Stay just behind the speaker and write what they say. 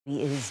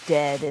Is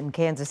dead in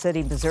Kansas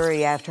City,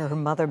 Missouri, after her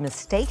mother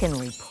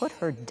mistakenly put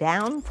her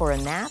down for a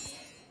nap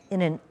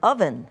in an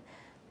oven.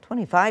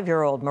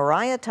 25-year-old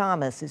Mariah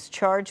Thomas is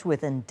charged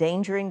with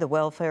endangering the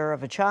welfare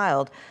of a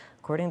child.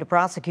 According to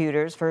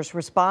prosecutors, first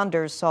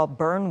responders saw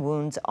burn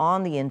wounds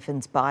on the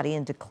infant's body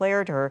and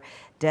declared her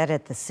dead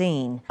at the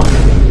scene.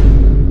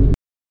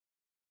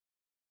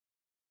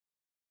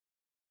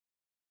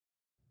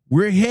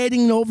 We're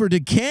heading over to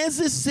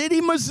Kansas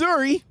City,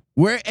 Missouri,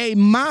 where a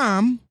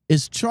mom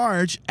is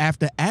charged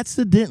after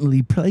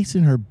accidentally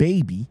placing her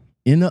baby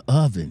in an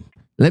oven.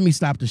 Let me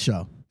stop the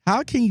show.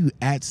 How can you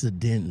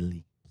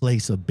accidentally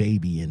place a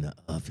baby in the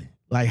oven?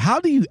 Like, how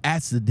do you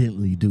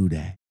accidentally do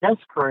that? That's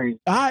crazy.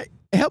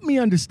 Help me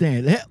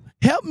understand.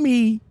 Help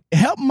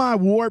my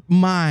warped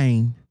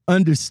mind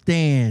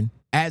understand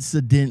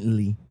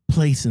accidentally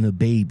placing a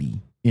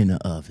baby in an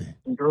oven.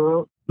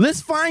 Girl.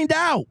 Let's find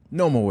out.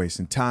 No more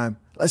wasting time.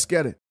 Let's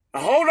get it.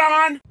 Hold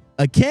on.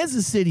 A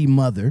Kansas City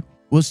mother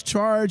was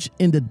charged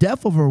in the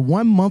death of her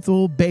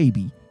 1-month-old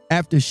baby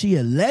after she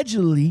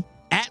allegedly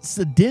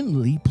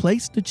accidentally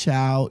placed the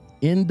child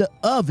in the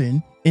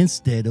oven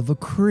instead of a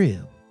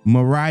crib.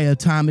 Mariah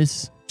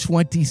Thomas,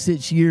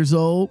 26 years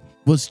old,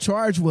 was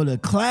charged with a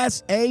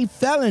Class A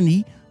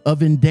felony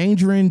of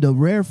endangering the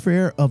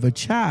welfare of a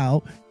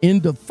child in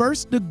the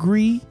first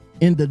degree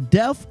in the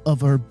death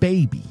of her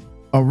baby.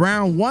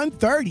 Around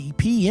 1:30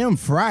 p.m.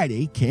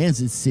 Friday,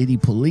 Kansas City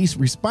police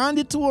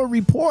responded to a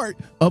report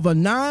of a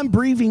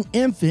non-breathing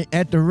infant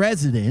at the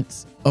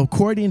residence,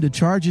 according to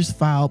charges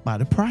filed by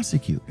the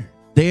prosecutor.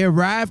 They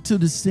arrived to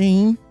the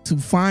scene to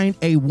find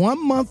a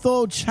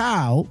 1-month-old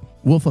child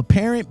with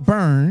apparent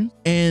burns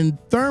and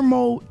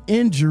thermal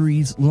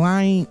injuries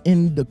lying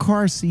in the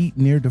car seat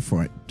near the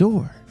front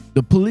door.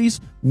 The police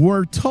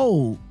were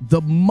told the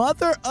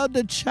mother of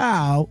the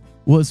child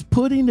was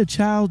putting the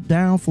child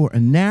down for a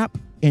nap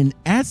and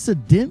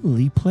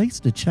accidentally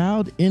placed the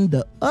child in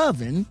the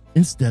oven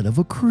instead of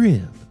a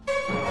crib.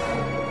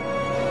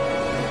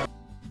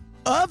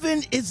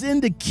 Oven is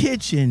in the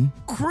kitchen.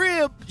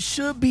 Crib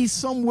should be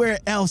somewhere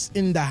else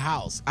in the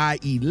house,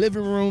 i.e.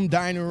 living room,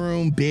 dining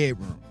room,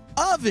 bedroom.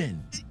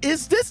 Oven.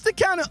 Is this the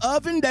kind of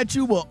oven that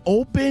you will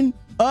open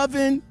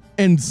oven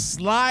and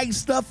slide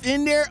stuff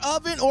in there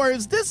oven? Or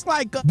is this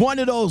like one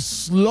of those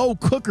slow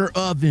cooker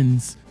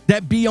ovens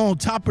that be on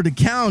top of the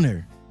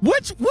counter?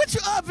 Which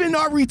oven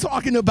are we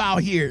talking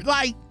about here?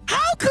 Like,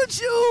 how could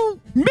you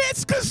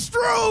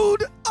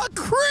misconstrued a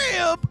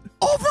crib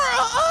over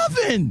an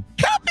oven?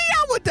 Help me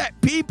out with that,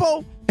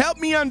 people. Help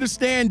me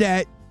understand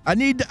that. I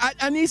need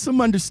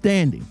some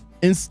understanding.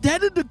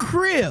 Instead of the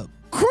crib,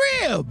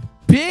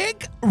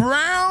 big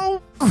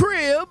round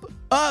crib,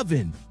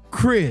 oven,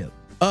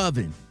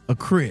 a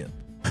crib.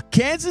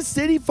 Kansas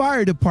City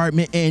Fire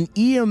Department and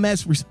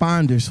EMS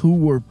responders who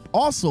were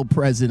also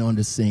present on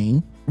the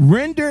scene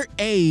rendered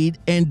aid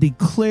and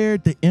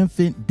declared the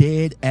infant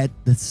dead at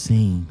the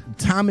scene.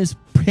 Thomas'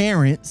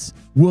 parents,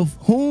 with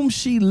whom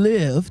she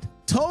lived,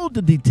 told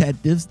the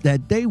detectives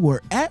that they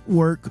were at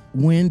work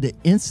when the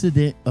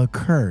incident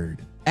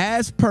occurred.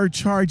 As per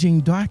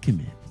charging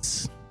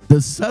documents,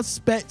 the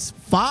suspect's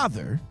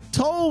father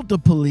told the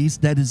police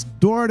that his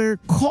daughter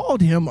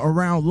called him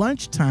around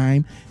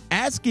lunchtime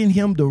asking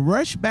him to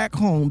rush back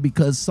home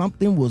because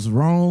something was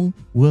wrong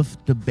with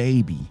the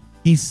baby.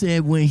 He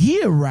said when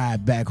he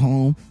arrived back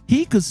home,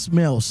 he could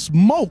smell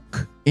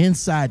smoke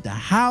inside the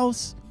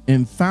house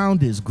and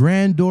found his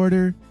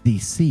granddaughter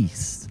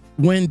deceased.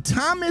 When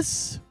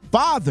Thomas'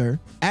 father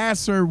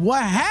asked her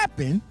what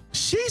happened,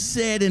 she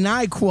said, and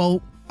I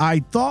quote,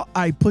 "I thought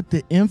I put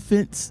the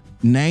infant's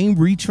name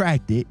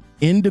retracted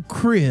in the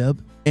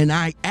crib and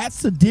I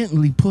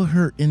accidentally put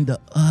her in the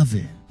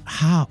oven."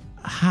 How?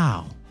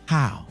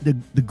 The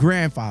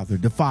grandfather,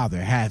 the father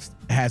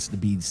has to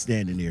be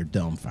standing there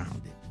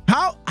dumbfounded.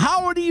 How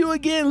old are you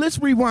again? Let's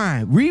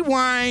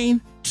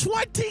rewind.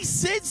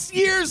 26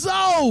 years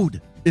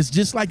old. It's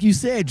just like you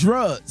said,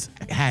 drugs.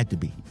 Had to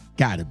be.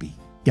 Gotta be.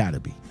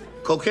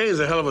 Cocaine is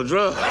a hell of a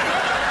drug.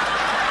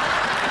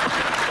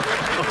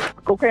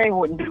 Cocaine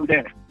wouldn't do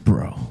that.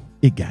 Bro,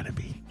 it gotta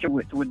be.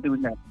 Habituates would do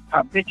that.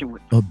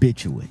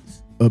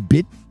 Habituates.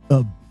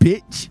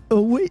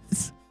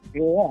 Habituates.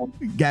 Yeah.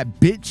 Got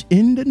bitch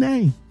in the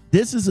name.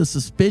 This is a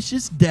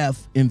suspicious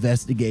death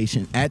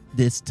investigation at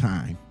this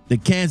time. The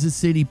Kansas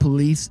City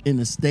police, in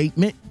a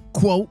statement,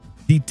 quote,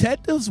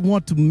 "Detectives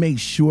want to make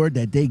sure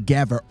that they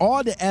gather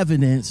all the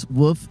evidence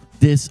with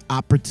this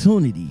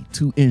opportunity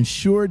to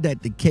ensure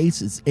that the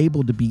case is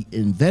able to be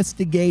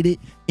investigated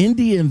in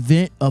the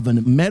event of a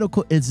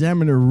medical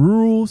examiner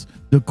rules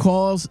the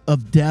cause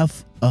of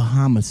death a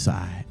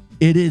homicide.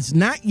 It is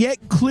not yet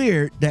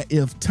clear that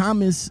if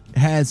Thomas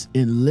has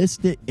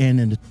enlisted an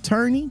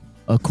attorney.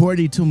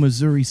 According to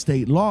Missouri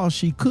state law,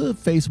 she could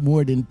face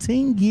more than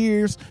 10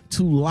 years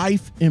to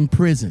life in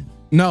prison.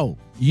 No,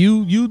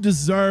 you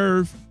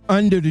deserve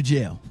under the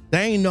jail.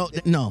 They ain't no.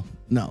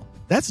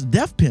 That's a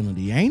death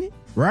penalty, ain't it?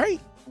 Right?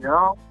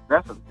 No,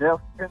 that's a death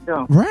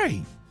penalty.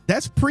 Right.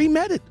 That's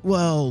premeditated.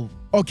 Well,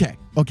 okay.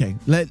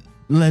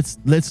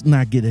 Let's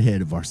not get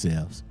ahead of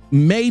ourselves.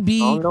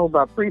 maybe. I don't know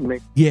about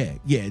pre-mix. Yeah.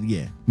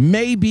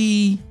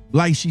 Maybe,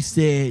 like she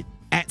said,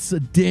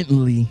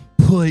 accidentally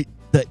put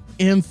the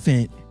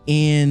infant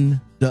in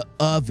the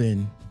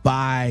oven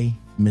by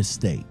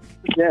mistake.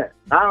 Yeah,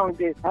 I don't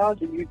get. How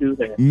do you do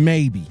that?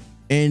 Maybe.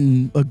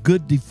 And a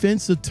good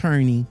defense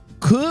attorney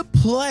could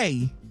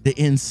play the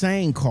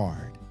insane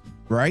card,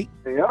 right?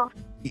 Yeah.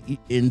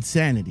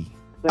 Insanity.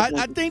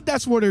 I think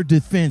that's what her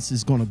defense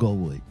is going to go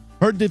with.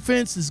 Her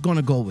defense is going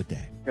to go with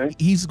that. Okay.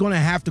 He's going to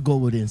have to go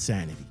with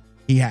insanity.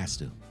 He has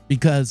to.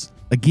 Because,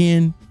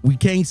 again, we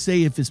can't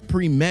say if it's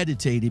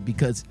premeditated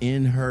because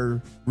in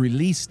her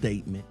release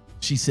statement,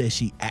 she says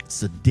she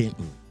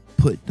accidentally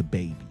put the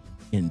baby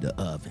in the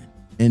oven.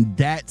 And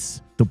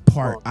that's the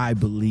part I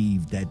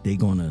believe that they're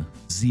going to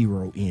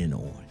zero in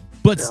on.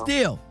 But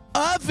still,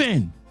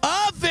 oven,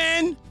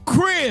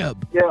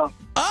 crib. Yeah.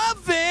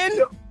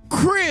 Oven,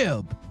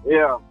 crib.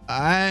 Yeah.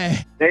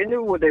 They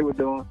knew what they were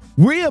doing.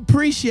 We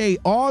appreciate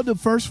all the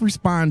first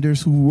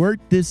responders who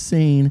worked this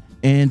scene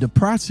and the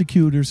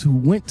prosecutors who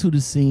went to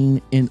the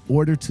scene in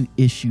order to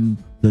issue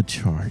the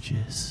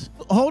charges.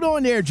 Hold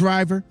on there,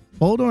 driver.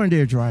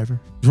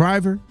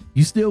 Driver,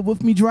 you still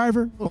with me,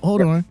 driver?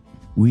 Hold on.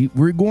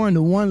 We're going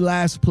to one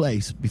last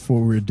place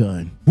before we're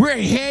done. We're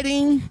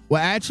heading,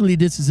 well, actually,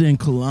 this is in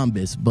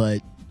Columbus,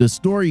 but the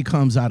story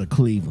comes out of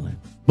Cleveland.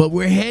 But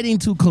we're heading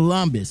to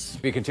Columbus.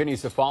 We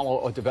continues to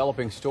follow a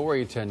developing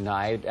story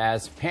tonight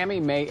as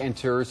Pammy Maye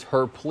enters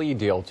her plea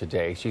deal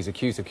today. She's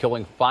accused of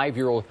killing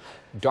 5-year-old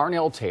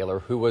Darnell Taylor,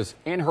 who was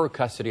in her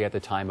custody at the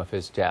time of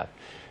his death.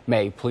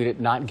 Maye pleaded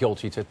not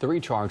guilty to 3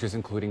 charges,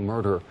 including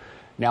murder.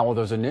 Now, with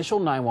those initial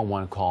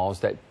 911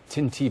 calls that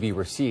 10 TV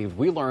received,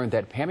 we learned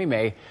that Pammy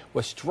Maye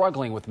was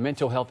struggling with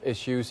mental health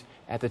issues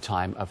at the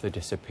time of the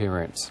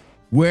disappearance.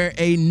 Where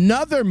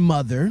another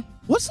mother,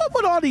 what's up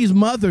with all these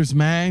mothers,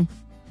 man?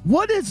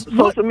 What is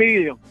social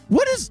media?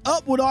 What is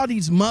up with all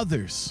these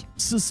mothers?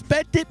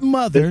 Suspected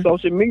mother. It's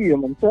social media,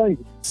 I'm telling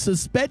you.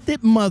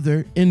 Suspected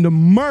mother in the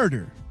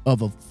murder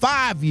of a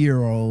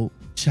 5-year-old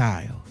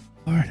child.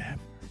 Lord have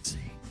mercy.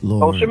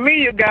 Lord. Social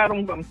media got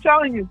them, I'm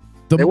telling you.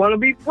 They want to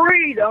be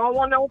free. They don't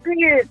want no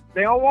kids.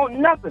 They don't want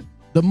nothing.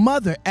 The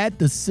mother at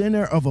the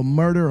center of a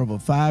murder of a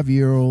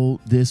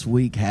 5-year-old this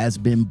week has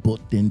been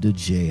booked into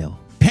jail.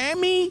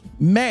 Pammy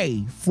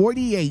Maye,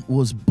 48,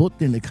 was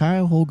booked in the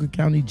Cuyahoga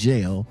County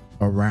Jail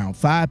around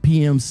 5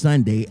 p.m.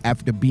 Sunday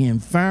after being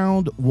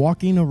found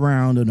walking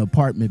around an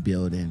apartment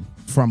building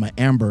from an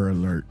Amber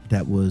Alert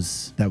that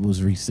was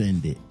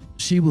rescinded.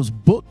 She was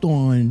booked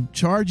on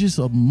charges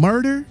of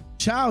murder,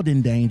 child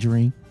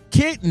endangering,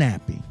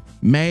 kidnapping.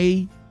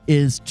 Maye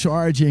is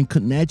charged in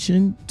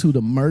connection to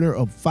the murder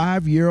of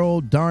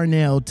 5-year-old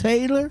Darnell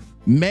Taylor.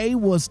 Maye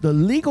was the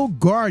legal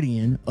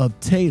guardian of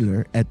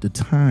Taylor at the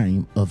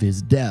time of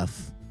his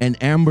death. An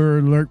Amber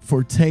Alert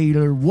for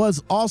Taylor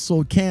was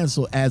also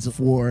canceled as of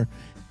 4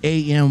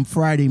 a.m.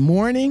 Friday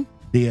morning.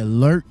 The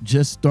alert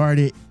just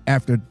started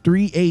after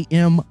 3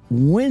 a.m.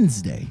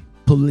 Wednesday.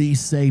 Police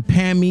say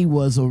Pammy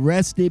was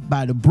arrested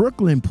by the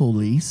Brooklyn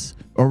police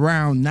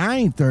around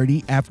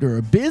 9:30 after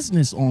a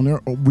business owner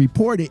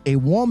reported a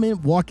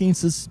woman walking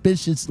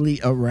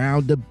suspiciously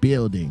around the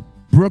building.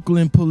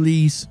 Brooklyn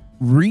police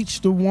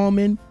reached the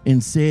woman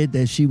and said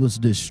that she was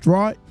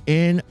distraught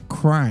and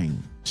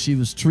crying. She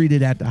was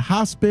treated at the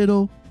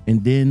hospital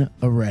and then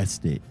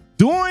arrested.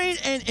 During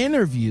an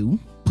interview,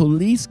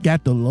 police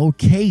got the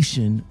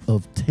location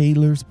of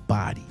Taylor's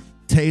body.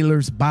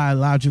 Taylor's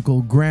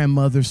biological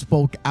grandmother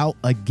spoke out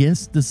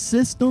against the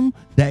system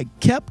that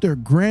kept her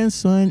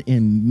grandson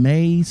in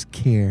Maye's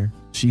care.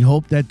 She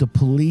hoped that the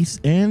police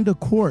and the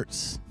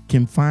courts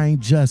can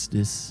find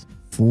justice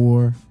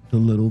for the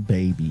little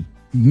baby.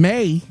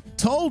 Maye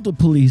told the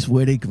police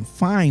where they can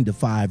find the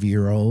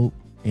 5-year-old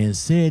and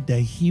said that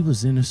he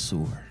was in a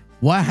sewer.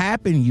 What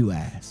happened, you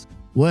ask?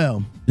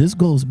 Well, this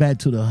goes back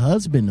to the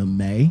husband of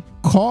Maye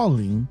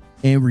calling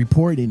and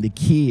reporting the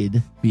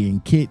kid being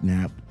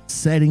kidnapped,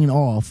 setting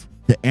off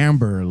the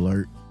Amber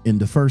Alert in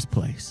the first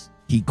place.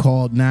 He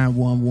called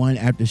 911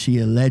 after she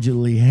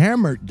allegedly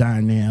hammered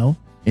Darnell,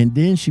 and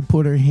then she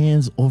put her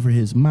hands over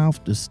his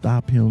mouth to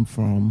stop him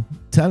from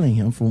telling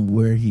him from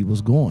where he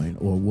was going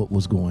or what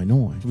was going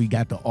on. We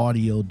got the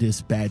audio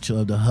dispatch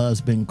of the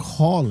husband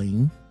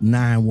calling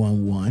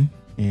 911,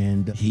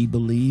 and he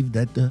believed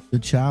that the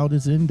child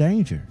is in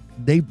danger.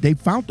 They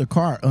found the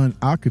car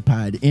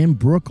unoccupied in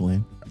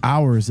Brooklyn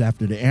hours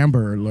after the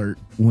Amber Alert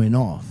went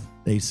off.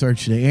 They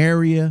searched the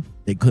area.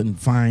 They couldn't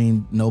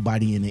find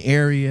nobody in the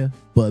area,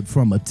 but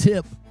from a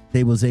tip,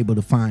 they was able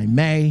to find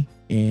Maye.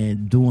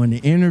 And during the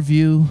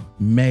interview,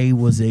 Maye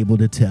was able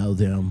to tell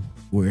them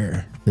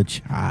where the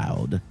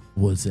child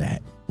was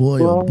at. Boy,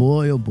 oh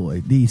boy, oh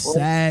boy. These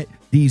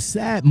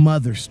sad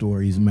mother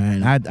stories,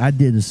 man. I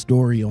did a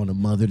story on a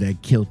mother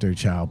that killed her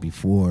child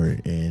before,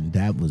 and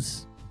that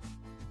was.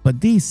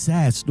 But these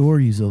sad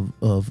stories of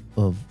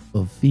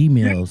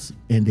females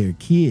and their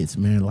kids,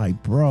 man.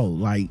 Like, bro,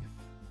 like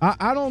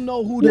I don't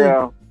know who to.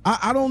 Yeah.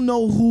 I don't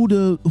know who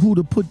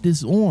to put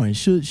this on.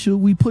 Should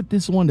we put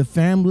this on the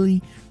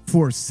family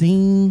for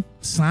seeing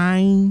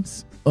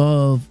signs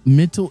of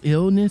mental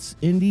illness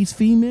in these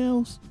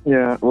females?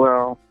 Yeah,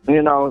 well,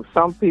 you know,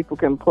 some people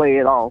can play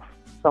it off.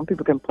 Some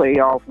people can play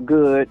off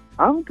good.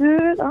 I'm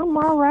good. I'm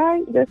all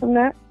right. This and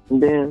that.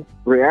 And then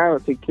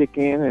reality kick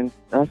in, and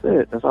that's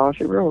it. That's all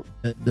she wrote.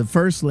 The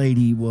first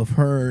lady with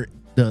her,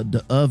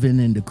 the oven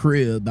and the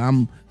crib,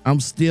 I'm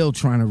still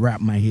trying to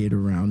wrap my head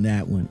around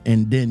that one.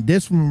 And then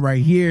this one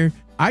right here,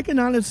 I can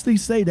honestly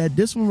say that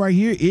this one right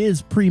here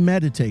is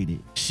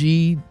premeditated.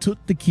 She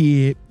took the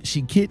kid,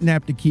 she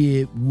kidnapped the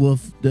kid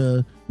with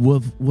the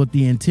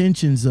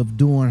intentions of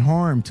doing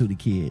harm to the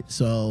kid.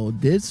 So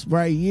this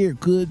right here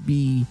could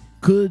be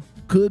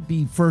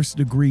first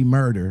degree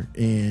murder,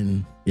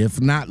 and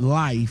if not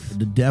life,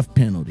 the death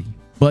penalty.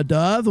 But the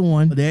other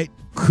one that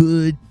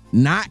could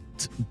not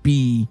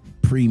be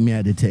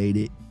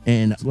premeditated,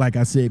 and like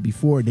I said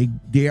before,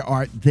 they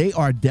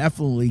are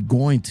definitely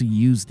going to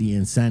use the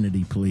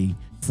insanity plea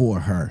for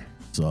her.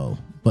 So,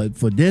 but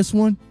for this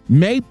one,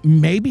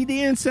 maybe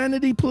the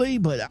insanity plea,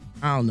 but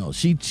I don't know.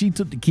 She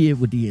took the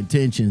kid with the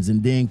intentions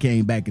and then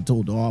came back and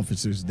told the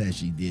officers that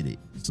she did it.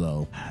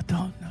 So I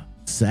don't know.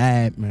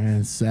 Sad,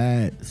 man.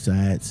 Sad.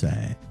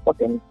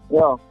 Okay.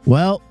 Yeah.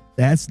 Well,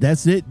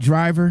 that's it,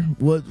 driver.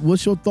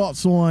 What's your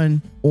thoughts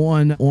on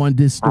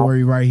this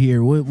story right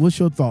here? What's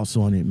your thoughts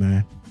on it,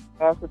 man?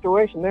 Sad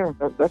situation there.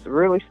 That's a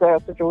really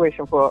sad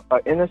situation for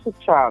an innocent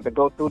child to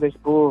go through this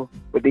bull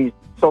with these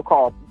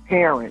so-called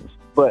parents.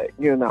 But,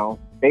 you know,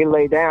 they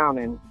lay down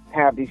and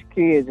have these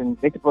kids and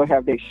they supposed to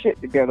have their shit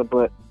together,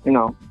 but, you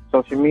know,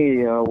 social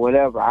media or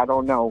whatever, I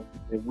don't know.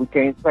 We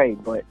can't say,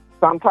 but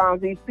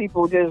sometimes these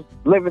people just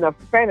live in a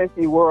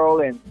fantasy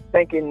world and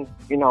thinking,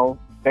 you know,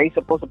 they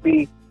supposed to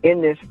be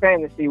in this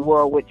fantasy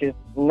world, which is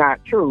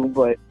not true.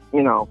 But,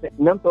 you know,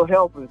 mental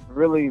health is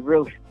really,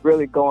 really,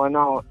 really going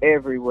on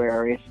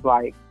everywhere. It's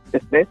like,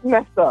 it's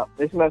messed up.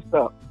 It's messed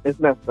up. It's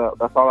messed up.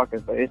 That's all I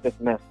can say. It's just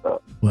messed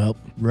up. Well,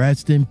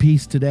 rest in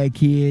peace to that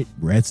kid.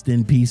 Rest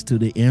in peace to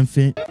the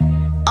infant.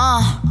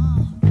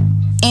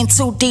 In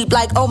too deep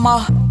like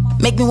Omar.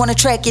 Make me wanna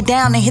track you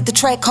down and hit the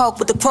track hawk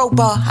with the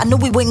crowbar. I knew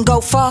we wouldn't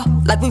go far,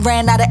 like we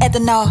ran out of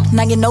ethanol.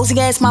 Now your nosy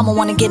ass mama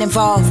wanna get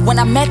involved. When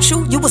I met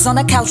you, you was on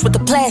the couch with the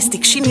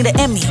plastic. She need an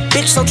Emmy,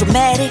 bitch so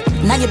dramatic.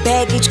 Now your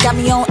baggage got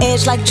me on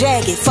edge like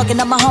Jagged. Fucking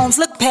up my homes,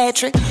 look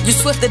Patrick. You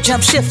swift to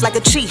jump shift like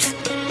a chief.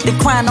 Then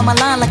crying on my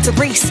line like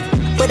Therese.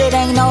 But it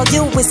ain't all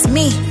you, it's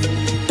me.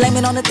 Blame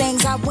it on the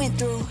things I went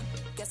through.